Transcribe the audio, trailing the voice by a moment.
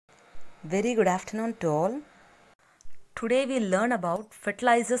Very good afternoon to all. Today we learn about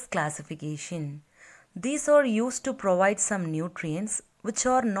fertilizers classification. These are used to provide some nutrients which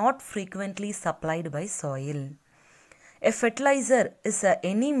are not frequently supplied by soil. A fertilizer is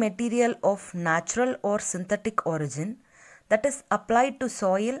any material of natural or synthetic origin that is applied to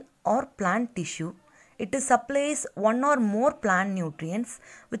soil or plant tissue. It supplies one or more plant nutrients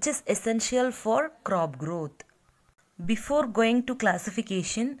which is essential for crop growth. Before going to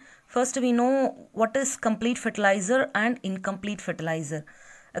classification, first we know what is complete fertilizer and incomplete fertilizer.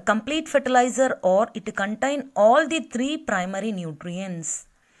 A complete fertilizer or it contain all the three primary nutrients.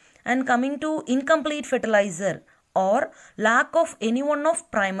 And coming to incomplete fertilizer or lack of any one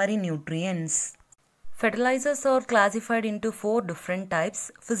of primary nutrients. Fertilizers are classified into four different types: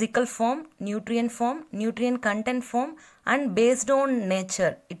 physical form, nutrient content form, and based on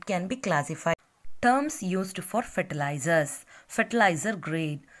nature it can be classified. Terms used for fertilizers. Fertilizer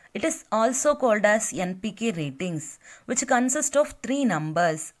grade. It is also called as NPK ratings, which consist of three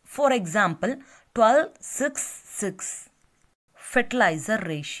numbers. For example, 12, 6, 6. Fertilizer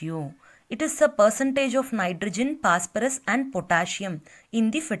ratio. It is a percentage of nitrogen, phosphorus and potassium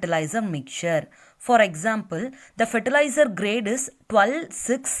in the fertilizer mixture. For example, the fertilizer grade is 12,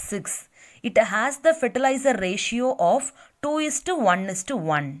 6, 6. It has the fertilizer ratio of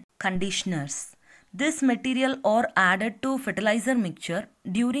 2:1:1. Conditioners. This material are added to fertilizer mixture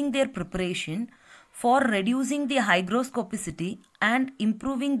during their preparation for reducing the hygroscopicity and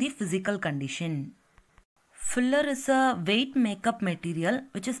improving the physical condition. Filler is a weight makeup material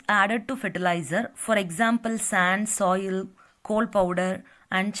which is added to fertilizer, for example sand, soil, coal powder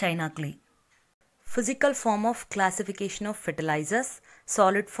and china clay. Physical form of classification of fertilizers: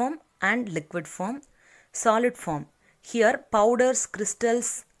 solid form and liquid form. Solid form. Here powders,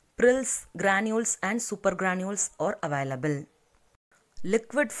 crystals, prills, granules and supergranules are available.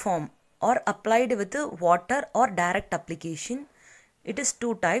 Liquid form or applied with water or direct application. It is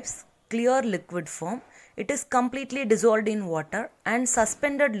two types: clear liquid form. It is completely dissolved in water, and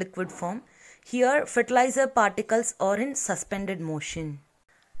suspended liquid form. Here fertilizer particles are in suspended motion.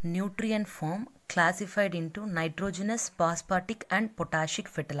 Nutrient form classified into nitrogenous, phosphatic and potassic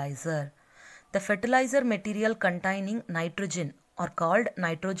fertilizer. The fertilizer material containing nitrogen are called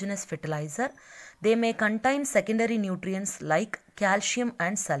nitrogenous fertilizer. They may contain secondary nutrients like calcium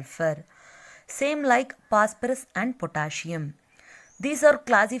and sulfur. Same like phosphorus and potassium. These are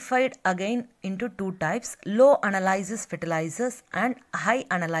classified again into two types: low analysis fertilizers and high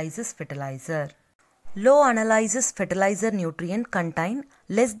analysis fertilizer. Low analysis fertilizer nutrient contain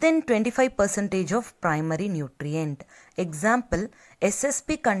less than 25% of primary nutrient. Example,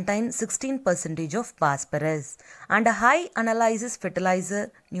 SSP contains 16% of phosphorus, and a high analysis fertilizer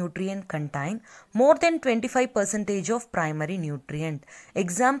nutrient contain more than 25% of primary nutrient.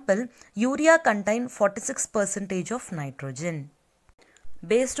 Example, urea contains 46% of nitrogen.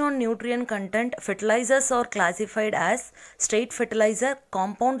 Based on nutrient content, fertilizers are classified as straight fertilizer,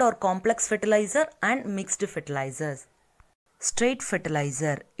 compound or complex fertilizer and mixed fertilizers. Straight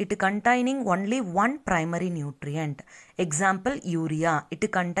fertilizer, it containing only one primary nutrient. Example, urea,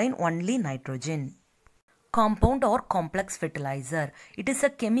 it contain only nitrogen. Compound or complex fertilizer, it is a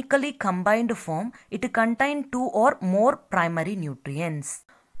chemically combined form. It contains two or more primary nutrients.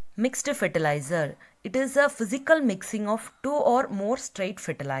 Mixed fertilizer, it is a physical mixing of two or more straight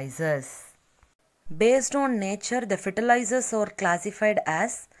fertilizers. Based on nature, the fertilizers are classified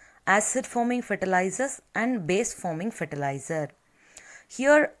as acid forming fertilizers and base forming fertilizer.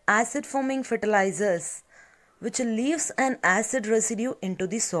 Here acid forming fertilizers which leaves an acid residue into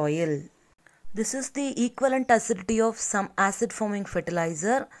the soil. This is the equivalent acidity of some acid forming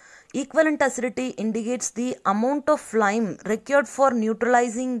fertilizer. Equivalent acidity indicates the amount of lime required for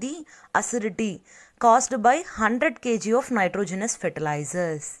neutralizing the acidity caused by 100 kg of nitrogenous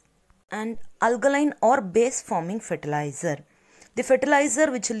fertilizers. And alkaline or base forming fertilizer, the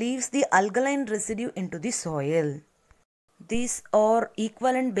fertilizer which leaves the alkaline residue into the soil. These are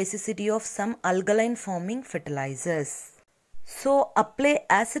equivalent basicity of some alkaline forming fertilizers. So apply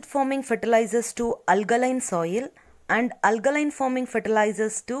acid forming fertilizers to alkaline soil and alkaline forming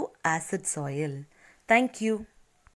fertilizers to acid soil. Thank you.